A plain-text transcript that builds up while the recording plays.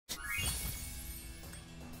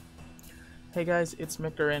Hey guys, it's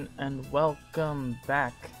Mikarin and welcome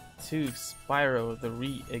back to Spyro, the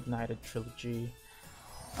Reignited Trilogy.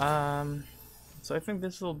 So I think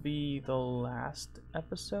this will be the last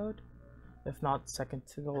episode, if not second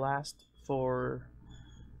to the last, for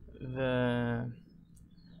the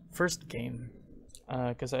first game.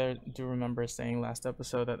 Because I do remember saying last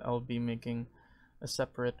episode that I'll be making a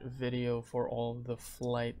separate video for all the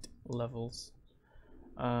flight levels.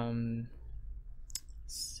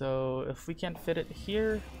 So if we can't fit it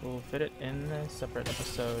here, we'll fit it in a separate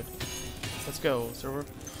episode. Let's go. So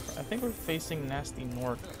I think we're facing Gnasty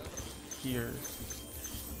Gnorc here,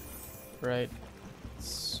 right?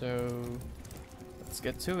 So let's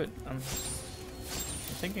get to it. I'm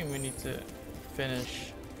thinking we need to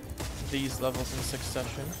finish these levels in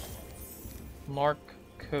succession. Gnorc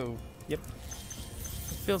Cove. Yep.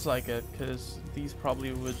 It feels like it, because these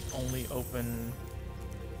probably would only open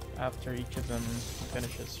after each of them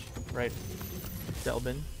finishes, right?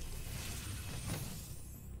 Delbin.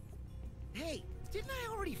 Hey, didn't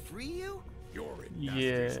I already free you? You're in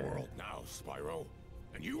Gnasty's world now, Spyro,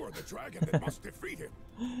 and you are the dragon that must defeat him.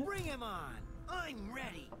 Bring him on! I'm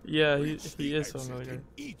ready! Yeah, Reach he the is exit familiar. in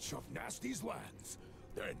each of Gnasty's lands.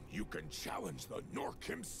 Then you can challenge the Gnorc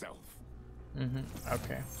himself.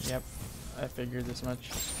 Okay, yep. I figured this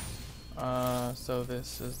much. So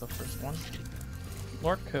this is the first one.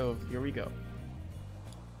 Gnorc Cove, here we go.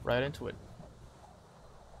 Right into it.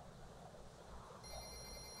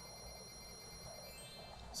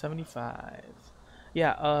 $75.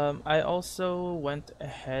 Yeah, I also went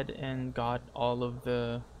ahead and got all of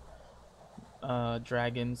the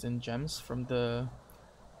dragons and gems from the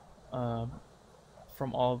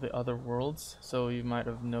from all the other worlds. So you might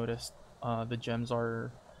have noticed the gems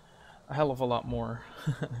are a hell of a lot more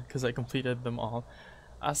because I completed them all.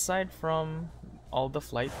 Aside from all the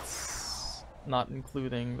flights, not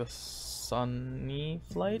including the sunny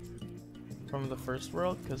flight from the first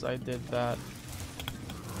world, because I did that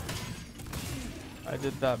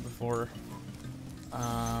before.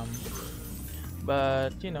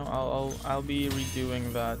 But you know, I'll be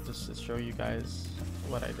redoing that just to show you guys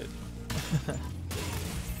what I did.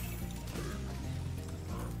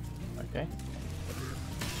 Okay.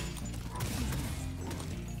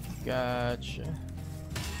 Gotcha.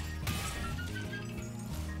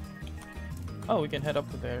 Oh, we can head up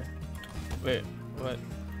to there. Wait, what?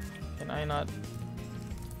 Can I not?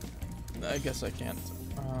 I guess I can't.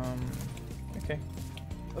 Okay.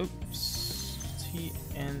 Oops.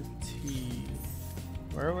 TNT.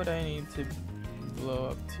 Where would I need to blow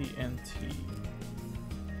up TNT?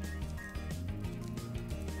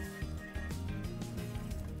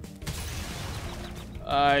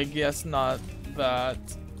 I guess not that.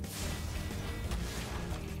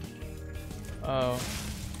 Oh.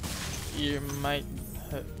 You might,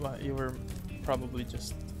 well, you were probably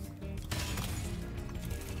just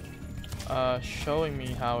showing me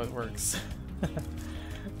how it works.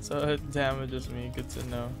 So it damages me, good to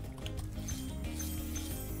know.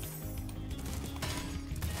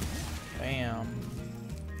 Bam.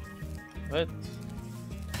 What?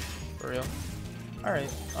 For real?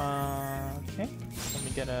 Alright, okay. Let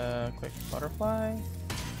me get a quick butterfly.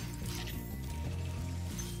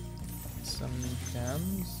 Some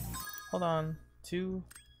gems. Hold on, 2.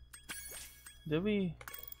 Did we?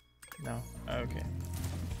 No. Okay.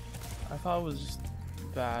 I thought it was just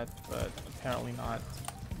that, but apparently not.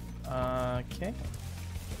 Okay.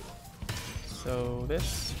 So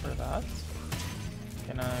this for that.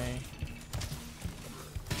 Can I?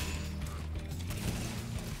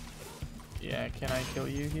 Yeah, can I kill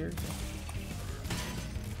you here?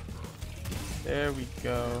 There we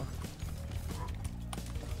go.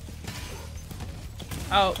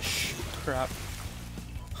 Ouch! Crap.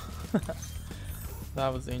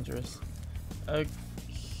 That was dangerous.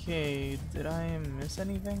 Okay, did I miss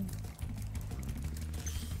anything?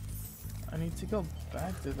 I need to go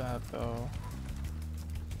back to that though.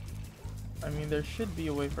 I mean, there should be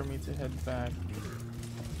a way for me to head back.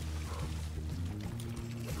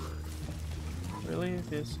 Really?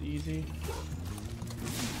 This easy?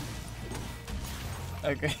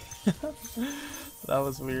 Okay. That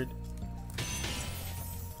was weird.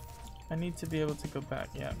 I need to be able to go back,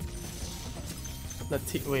 yeah.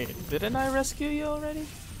 Wait, didn't I rescue you already?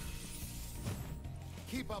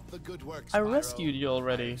 Keep up the good work, Spyro. I rescued you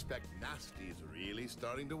already. I expect Gnasty's really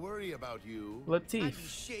starting to worry about you. I'd be Latif.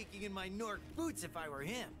 shaking in my Gnorc boots if I were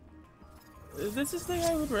him. This is the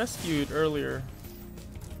guy who rescued earlier.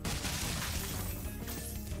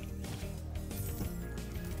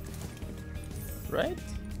 Right?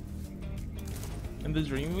 In the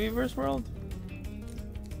Dreamweaver's world?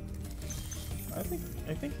 I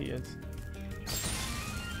think he is.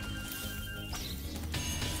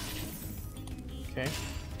 Okay.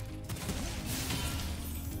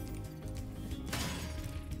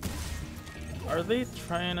 Are they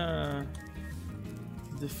trying to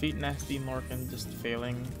defeat Gnasty Gnorc and just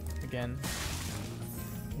failing again?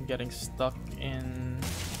 And getting stuck in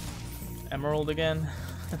Emerald again?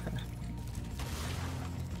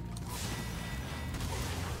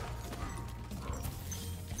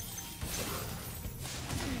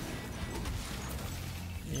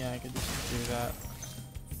 Yeah, I could just do that.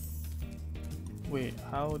 Wait,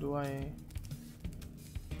 how do I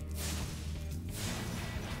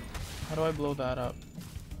blow that up?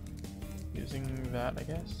 Using that, I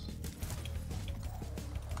guess?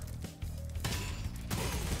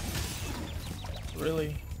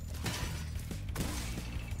 Really?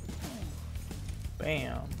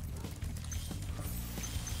 Bam.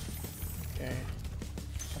 Okay.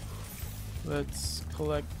 Let's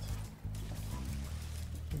collect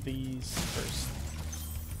these first.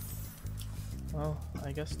 Well,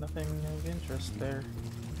 I guess nothing of interest there.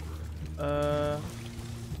 I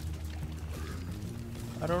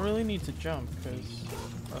don't really need to jump because,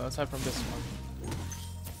 aside from this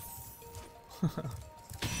one.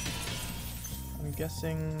 I'm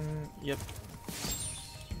guessing, yep.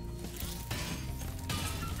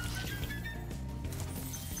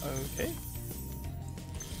 Okay.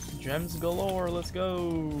 Gems galore, let's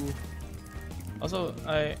go! Also,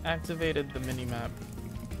 I activated the minimap.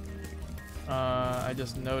 I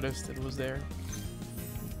just noticed it was there.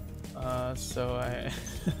 So I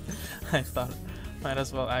I thought might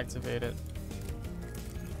as well activate it.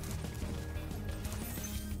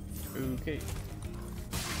 Okay.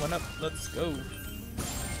 One up, let's go.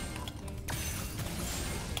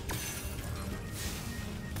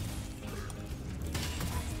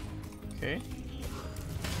 Okay.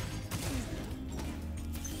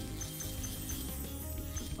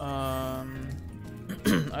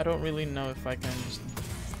 I don't really know if I can just...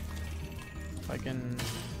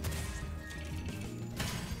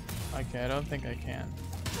 Okay, I don't think I can.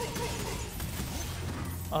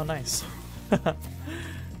 Oh, nice.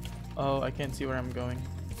 Oh, I can't see where I'm going.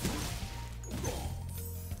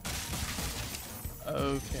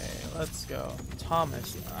 Okay, let's go.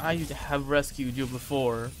 Thomas, I have rescued you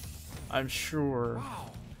before. I'm sure. Wow,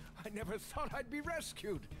 I never thought I'd be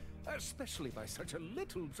rescued, especially by such a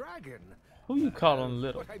little dragon. Who you calling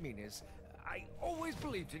little? What I mean is, I always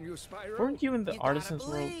believed in you, Spyro. Weren't you in the You Artisan's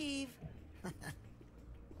gotta World? believe.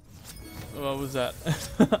 What was that?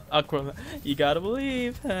 Aquaman. You gotta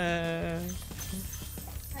believe.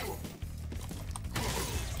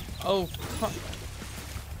 Oh,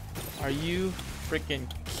 are you freaking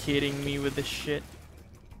kidding me with this shit?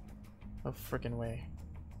 No freaking way.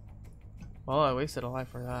 Well, I wasted a life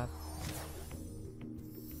for that.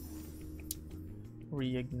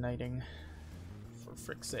 Reigniting. For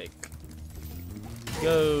frick's sake.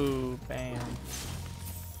 Go! Bam.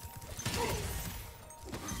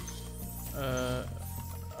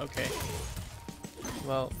 Okay.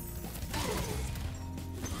 Well.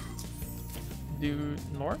 Do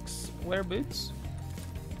Gnorcs wear boots?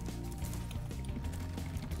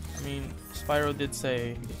 I mean, Spyro did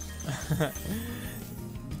say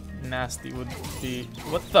Gnasty would be...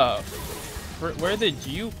 What the? Where did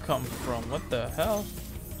you come from? What the hell?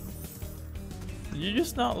 Did you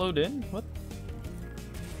just not load in? What?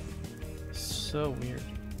 So weird.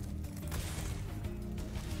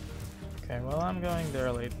 Okay, well, I'm going there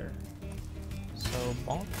later. So,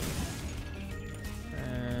 bonk.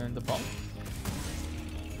 And the bonk.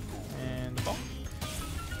 And the bonk.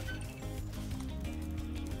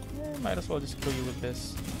 Yeah, might as well just kill you with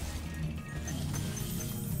this.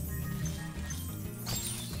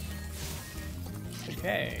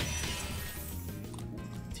 Okay.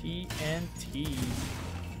 TNT.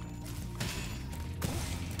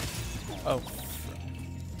 Oh.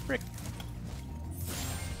 Frick.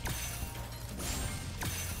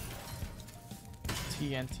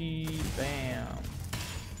 TNT. Bam.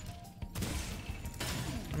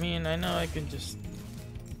 I mean, I know I can just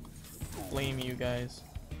flame you guys,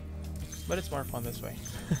 but it's more fun this way.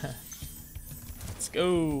 Let's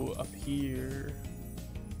go up here.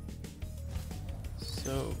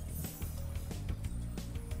 So,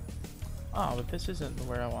 but this isn't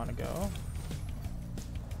where I want to go.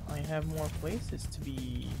 I have more places to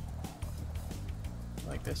be,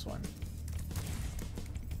 like this one,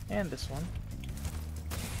 and this one.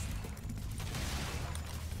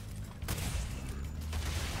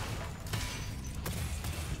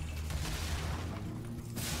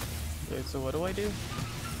 Okay, so what do I do?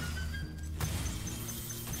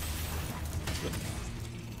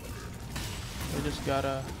 I just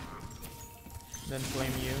gotta then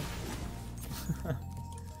blame you.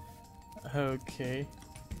 Okay.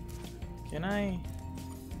 Can I?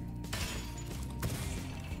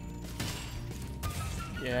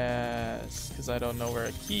 Yes, because I don't know where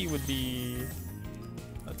a key would be.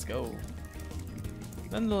 Let's go.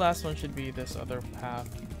 Then the last one should be this other path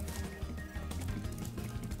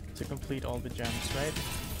to complete all the gems, right?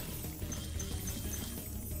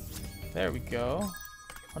 There we go.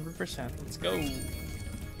 100%. Let's go.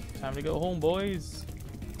 Time to go home, boys.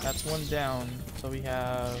 That's one down. So we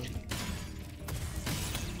have...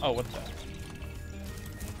 Oh, what the...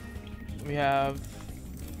 We have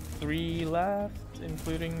 3 left,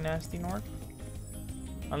 including Gnasty Gnorc.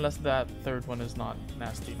 Unless that third one is not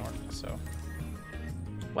Gnasty Gnorc, so...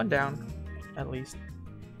 One down, at least.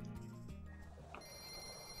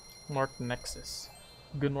 Gnorc Nexus.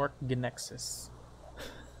 Gnorc Gnexus.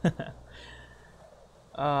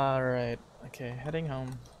 Alright, okay, heading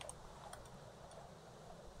home.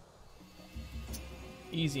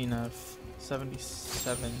 Easy enough.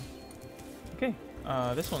 77. Okay,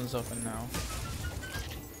 this one's open now.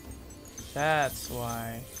 That's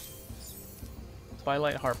why.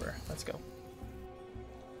 Twilight Harbor, let's go.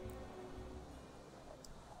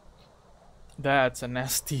 That's a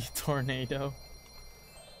nasty tornado.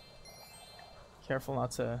 Careful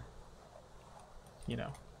not to, you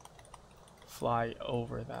know, fly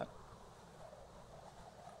over that.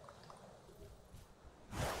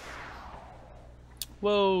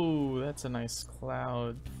 Whoa, that's a nice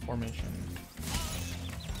cloud formation.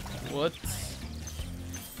 What?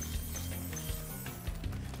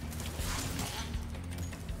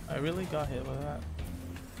 I really got hit with that.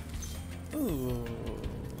 Ooh,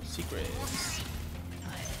 secrets.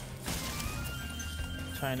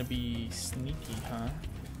 Trying to be sneaky, huh?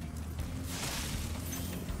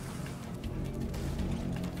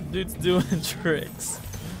 Dude's doing tricks.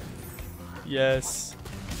 Yes.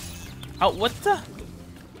 Oh, what the?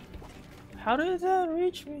 How did that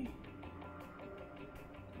reach me?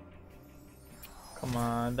 Come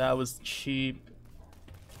on, that was cheap.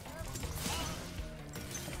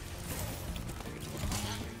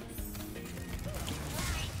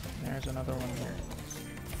 There's another one here.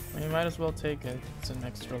 Well, you might as well take it. It's an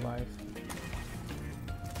extra life.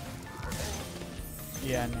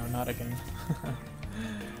 Yeah, no, not again.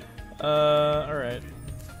 Alright.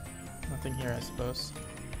 Nothing here, I suppose.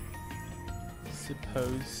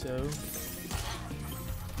 Suppose so.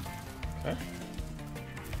 Okay.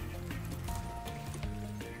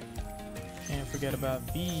 Can't forget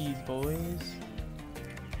about these boys.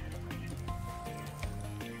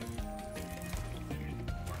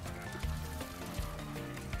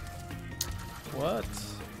 What?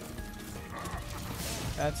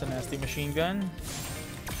 That's a nasty machine gun.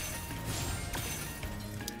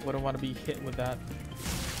 Wouldn't want to be hit with that.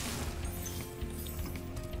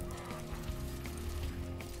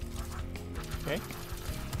 Okay.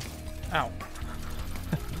 Ow.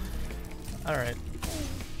 Alright.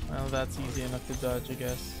 Well, that's easy enough to dodge, I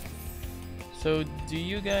guess. So, do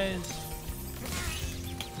you guys...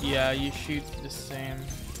 Yeah, you shoot the same.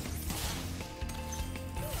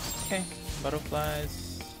 Okay.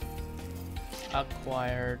 Butterflies.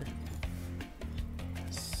 Acquired.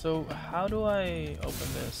 So, how do I open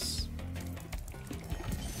this?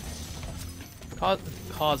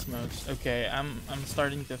 Cosmos. Okay, I'm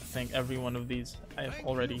starting to think every one of these I've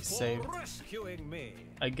already saved.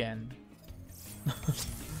 Again.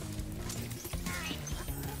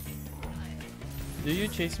 Do you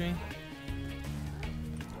chase me?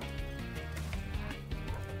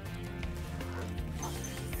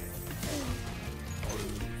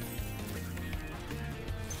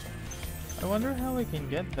 I wonder how I can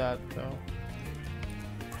get that though.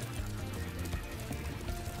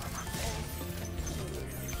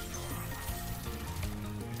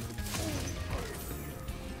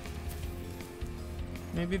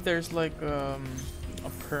 Maybe there's like a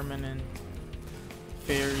permanent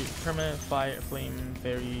fairy, permanent flame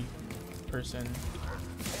fairy person.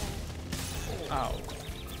 Ow.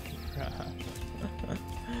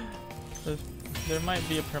 There might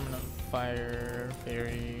be a permanent fire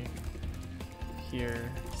fairy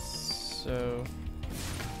here, so...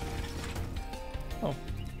 Oh.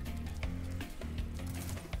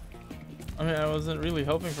 I mean, I wasn't really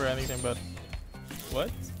hoping for anything, but...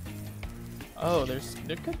 What? Oh, there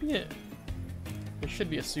could be a... There should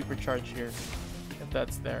be a supercharge here, if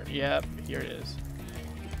that's there. Yep, here it is.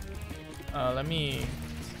 Let me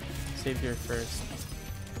save here first.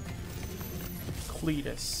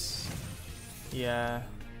 Cletus. Yeah.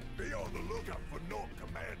 Be on the lookout for Gnorc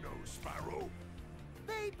Commandos, Spyro.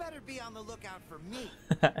 They better be on the lookout for me.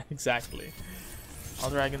 Exactly. All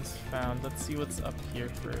dragons found. Let's see what's up here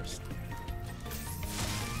first.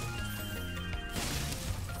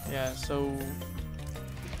 Yeah, so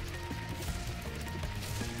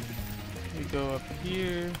we go up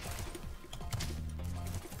here.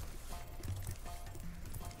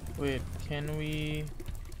 Wait, can we?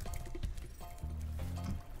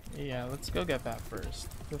 Yeah, let's go get that first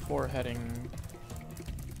before heading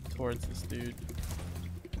towards this dude.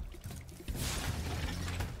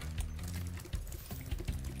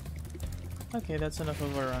 Okay, that's enough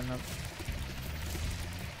of a run up.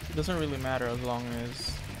 It doesn't really matter as long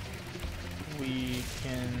as we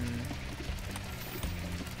can.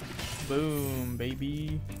 Boom,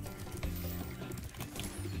 baby.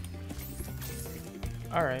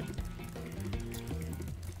 Alright.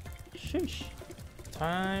 Sheesh.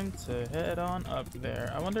 Time to head on up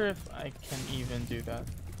there. I wonder if I can even do that.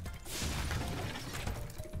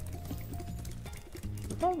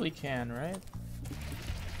 We probably can, right?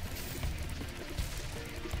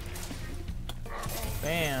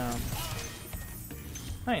 Bam.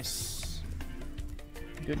 Nice.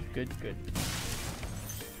 Good, good, good.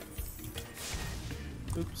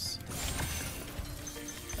 Oops.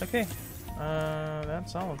 Okay.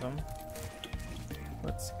 That's all of them.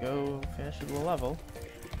 Let's go finish the level.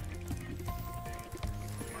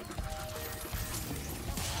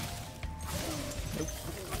 Nope.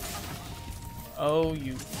 Oh,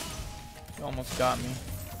 you almost got me.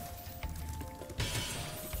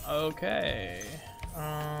 Okay.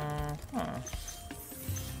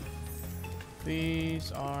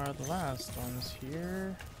 These are the last ones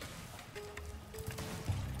here.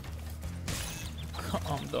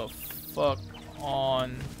 Come the fuck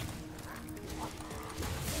on.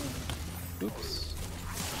 Oops.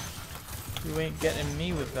 You ain't getting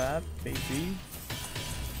me with that, baby.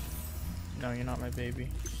 No, you're not my baby.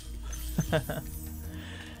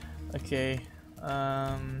 Okay.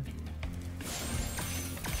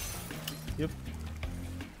 Yep.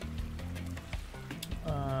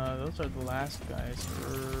 Those are the last guys,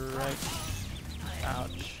 right?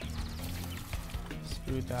 Ouch.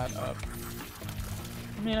 Screwed that up.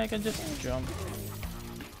 I mean, I can just jump.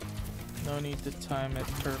 No need to time it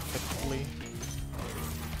perfectly.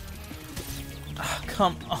 Ah,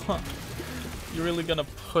 come on. You're really gonna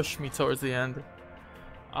push me towards the end.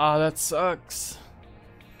 Ah, that sucks.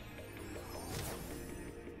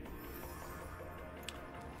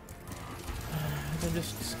 I can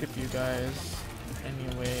just skip you guys.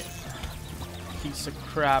 Anyway. Piece of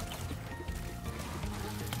crap.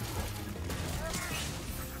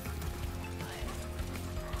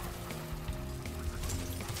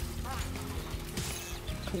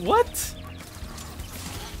 What?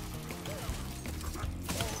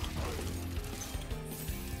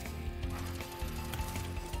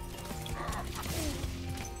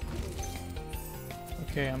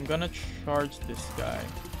 Okay, I'm gonna charge this guy.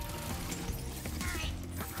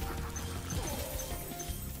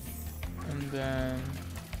 And then...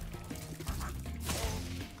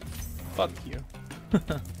 Fuck you.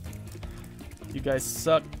 You guys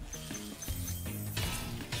suck.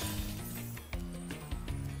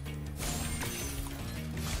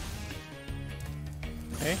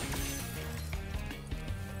 Okay.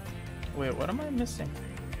 Wait, what am I missing?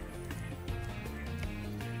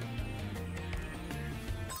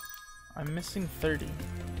 I'm missing 30.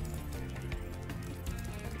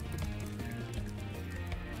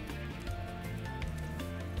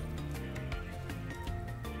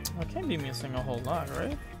 I can't be missing a whole lot,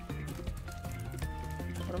 right?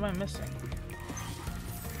 What am I missing?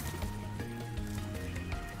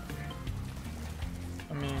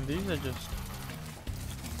 I mean, these are just...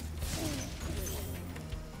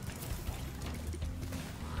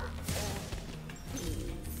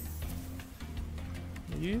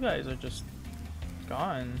 You guys are just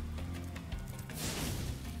gone.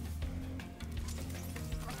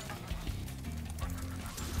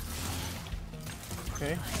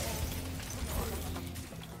 Okay.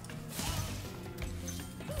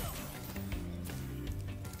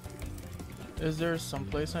 Is there some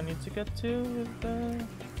place I need to get to with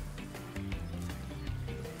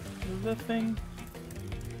the thing?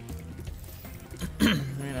 I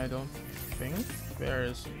mean, I don't think there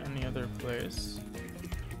is any other place.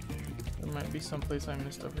 There might be some place I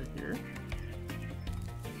missed over here.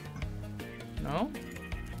 No?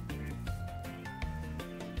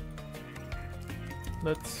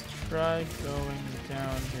 Let's try going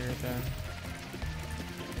down here then.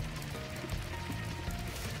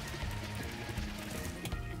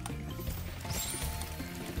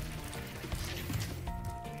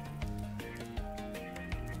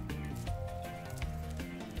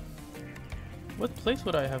 What place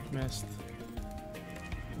would I have missed?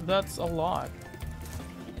 That's a lot.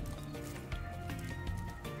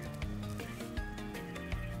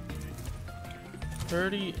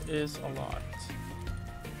 30 is a lot.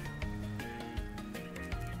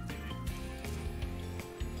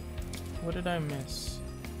 What did I miss?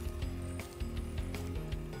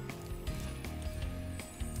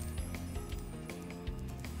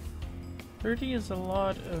 $30 is a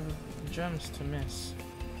lot of gems to miss.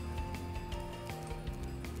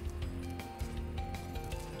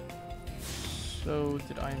 So,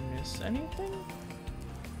 did I miss anything?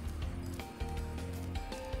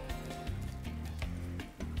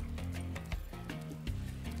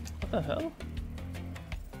 What the hell?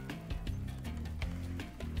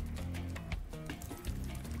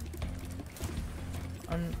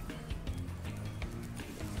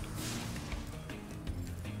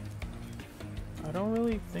 I don't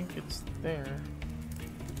really think it's there.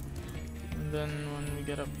 And then when we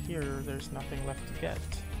get up here, there's nothing left to get.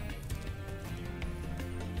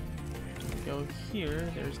 We go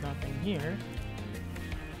here, there's nothing here.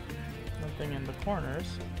 Nothing in the corners.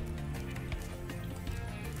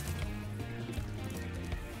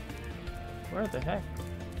 Where the heck?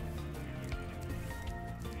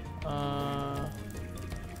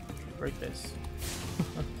 Break this.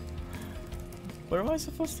 Where am I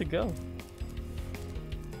supposed to go?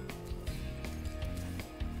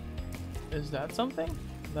 Is that something?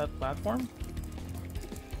 That platform?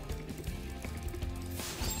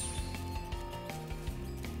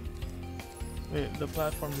 Wait, the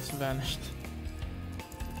platform just vanished.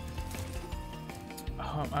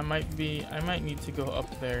 I might need to go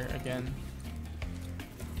up there again.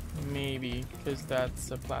 Maybe, because that's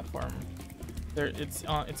a platform. There, it's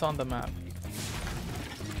on the map.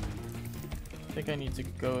 I think I need to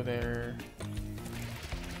go there.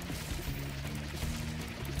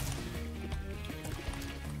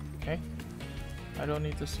 Okay. I don't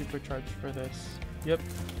need to supercharge for this. Yep.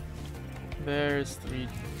 There's 3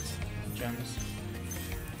 gems.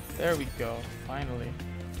 There we go. Finally.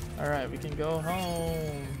 Alright, we can go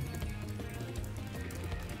home.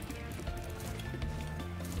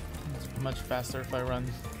 It's much faster if I run.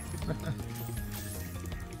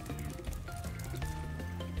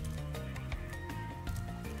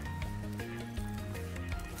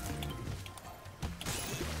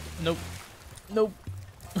 Nope. Nope.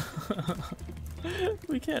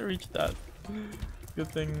 We can't reach that. Good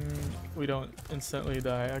thing we don't instantly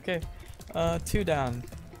die. Okay. 2 down.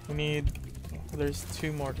 We need... There's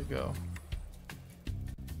 2 more to go.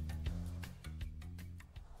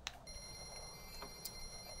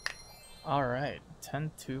 Alright.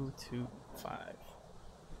 10, 2, 2, 5.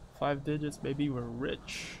 5 digits, baby. We're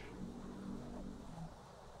rich.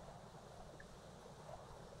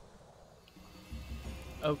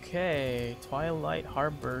 Okay, Twilight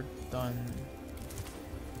Harbor done.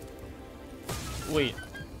 Wait,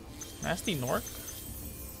 Gnasty Gnorc?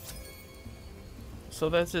 So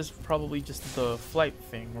this is probably just the flight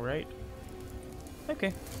thing, right?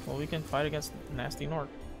 Okay, well we can fight against Gnasty Gnorc.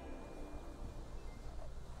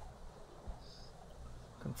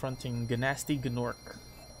 Confronting Gnasty Gnorc.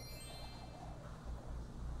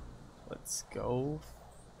 Let's go.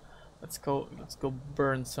 Let's go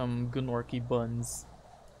burn some Gnorky buns.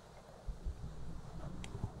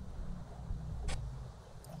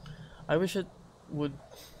 I wish it would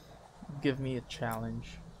give me a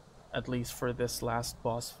challenge, at least for this last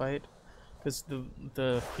boss fight, because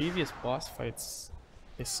the previous boss fights,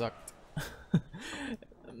 they sucked.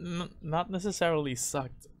 Not necessarily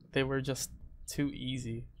sucked, they were just too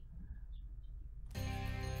easy.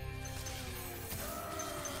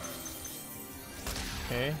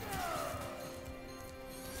 Okay.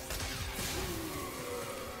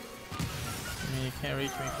 I mean, you can't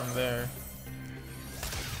reach me from there.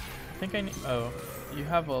 I think I need... Oh, you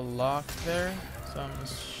have a lock there, so I'm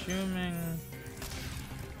assuming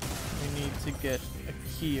we need to get a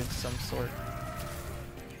key of some sort.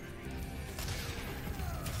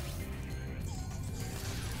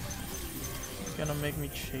 You gonna make me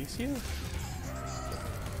chase you?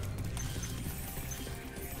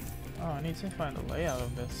 Oh, I need to find the layout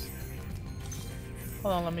of this.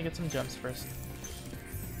 Hold on, let me get some gems first.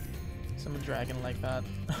 Some dragon like that.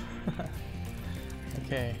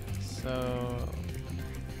 Okay, so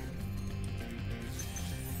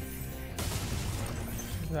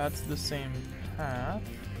that's the same path.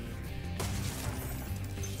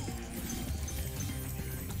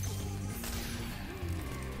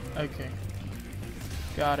 Okay,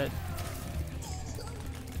 got it.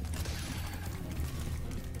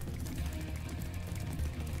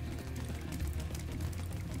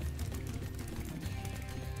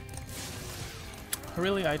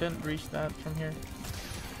 Really, I didn't reach that from here.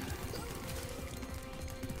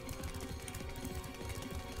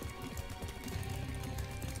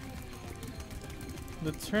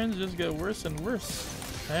 The turns just get worse and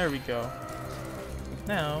worse. There we go.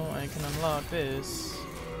 Now I can unlock this.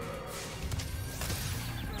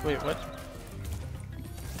 Wait, what?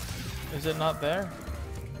 Is it not there?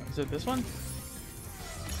 Is it this one?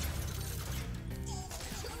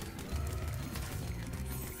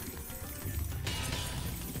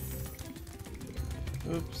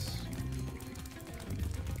 Oops.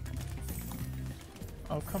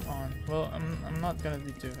 Oh, come on. Well, I'm not gonna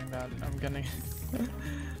be doing that. I'm gonna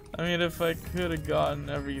I mean, if I could have gotten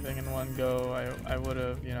everything in one go, I would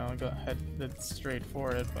have, you know, headed straight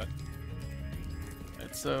for it, but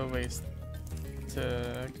it's a waste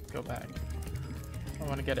to go back. I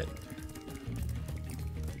want to get it.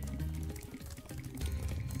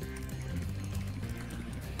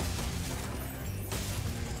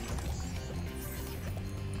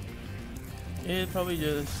 It probably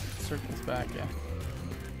just circles back, yeah.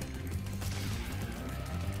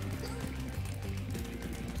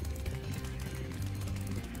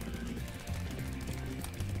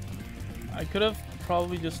 I could have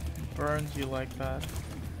probably just burned you like that.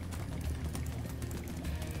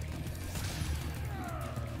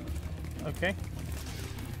 Okay.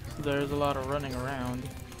 So there's a lot of running around.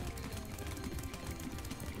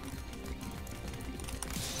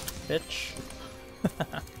 Bitch.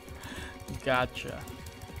 Gotcha.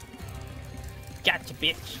 Gotcha,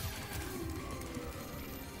 bitch.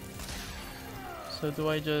 So do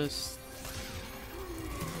I just...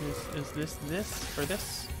 Is this for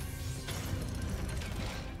this?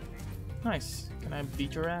 Nice. Can I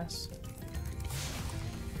beat your ass?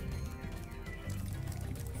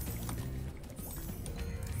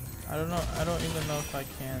 I don't know. I don't even know if I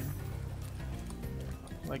can.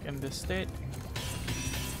 Like in this state.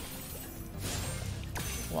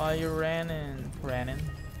 Why you running?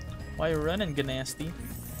 Why you running, Gnasty?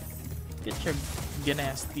 Get your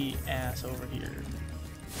Gnasty ass over here.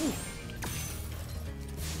 Ooh.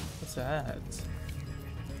 What's that?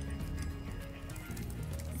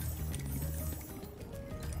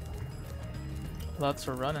 Lots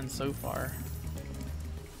of running so far.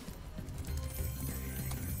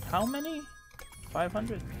 How many?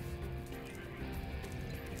 500?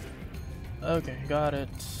 Okay, got it.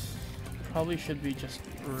 Probably should be just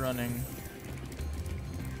running.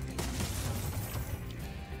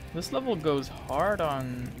 This level goes hard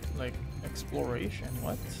on, like, exploration.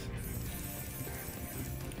 What?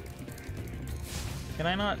 Can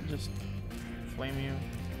I not just flame you?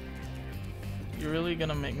 You're really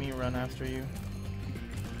gonna make me run after you?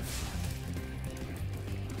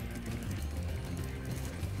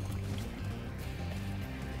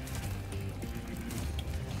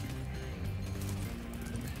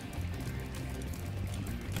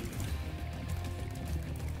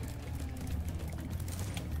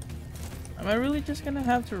 Am I really just gonna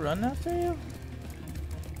have to run after you?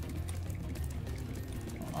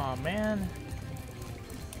 Aw, man.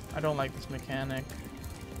 I don't like this mechanic.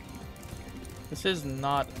 This is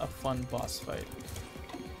not a fun boss fight.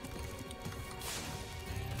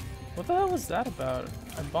 What the hell was that about?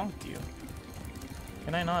 I bonked you.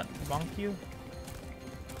 Can I not bonk you?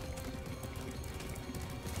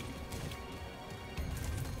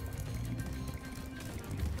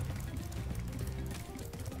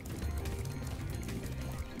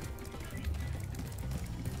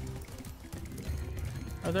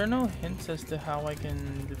 Are there no hints as to how I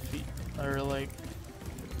can defeat, or like,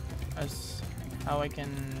 as how I can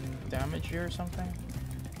damage you or something?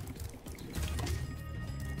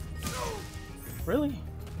 Really?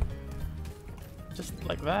 Just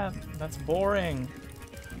like that? That's boring.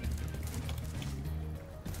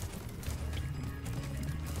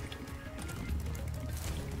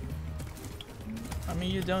 I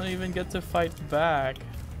mean, you don't even get to fight back.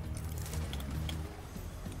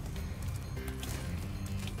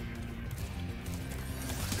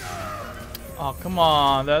 Oh, come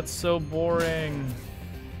on, that's so boring.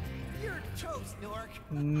 You're toast, Gnorc.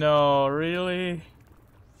 No, really?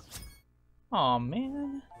 Oh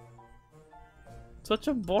man. Such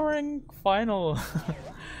a boring final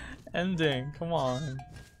ending, come on.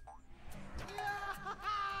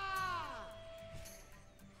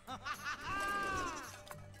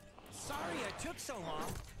 Sorry I took so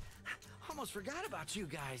long. Almost forgot about you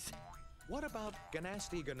guys. What about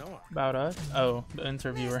Gnasty Gnorc? About us? Oh, the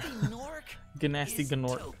interviewer. Gnasty Gnorc Gnasty is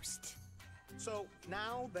Gnorc. toast. So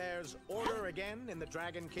now there's order again in the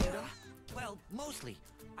Dragon Kingdom? Well, mostly.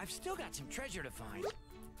 I've still got some treasure to find.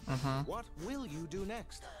 What will you do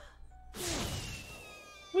next?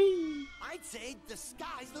 Whee! I'd say the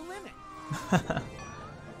sky's the limit.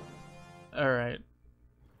 Alright.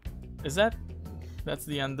 That's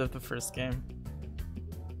the end of the first game.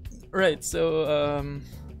 Right, so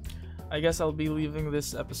I guess I'll be leaving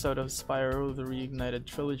this episode of Spyro the Reignited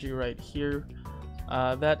Trilogy right here.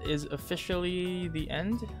 That is officially the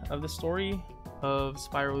end of the story of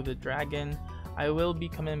Spyro the Dragon. I will be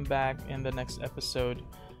coming back in the next episode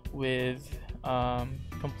with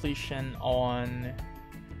completion on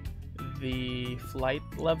the flight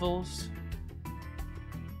levels.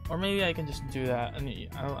 Or maybe I can just do that and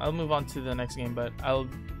I'll move on to the next game, but I'll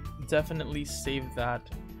definitely save that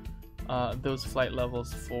those flight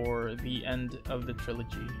levels for the end of the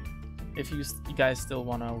trilogy, if you guys still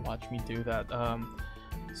want to watch me do that.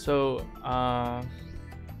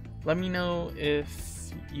 Let me know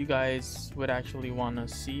if you guys would actually want to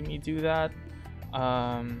see me do that.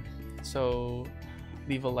 So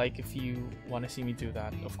leave a like if you want to see me do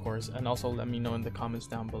that, of course, and also let me know in the comments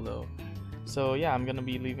down below. So yeah, I'm gonna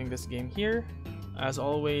be leaving this game here. As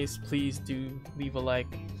always, please do leave a like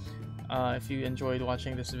if you enjoyed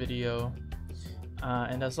watching this video,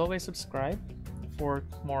 and as always, subscribe for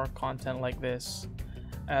more content like this,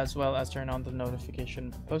 as well as turn on the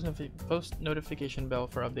post notification bell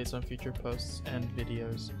for updates on future posts and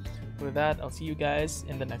videos. With that, I'll see you guys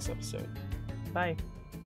in the next episode. Bye.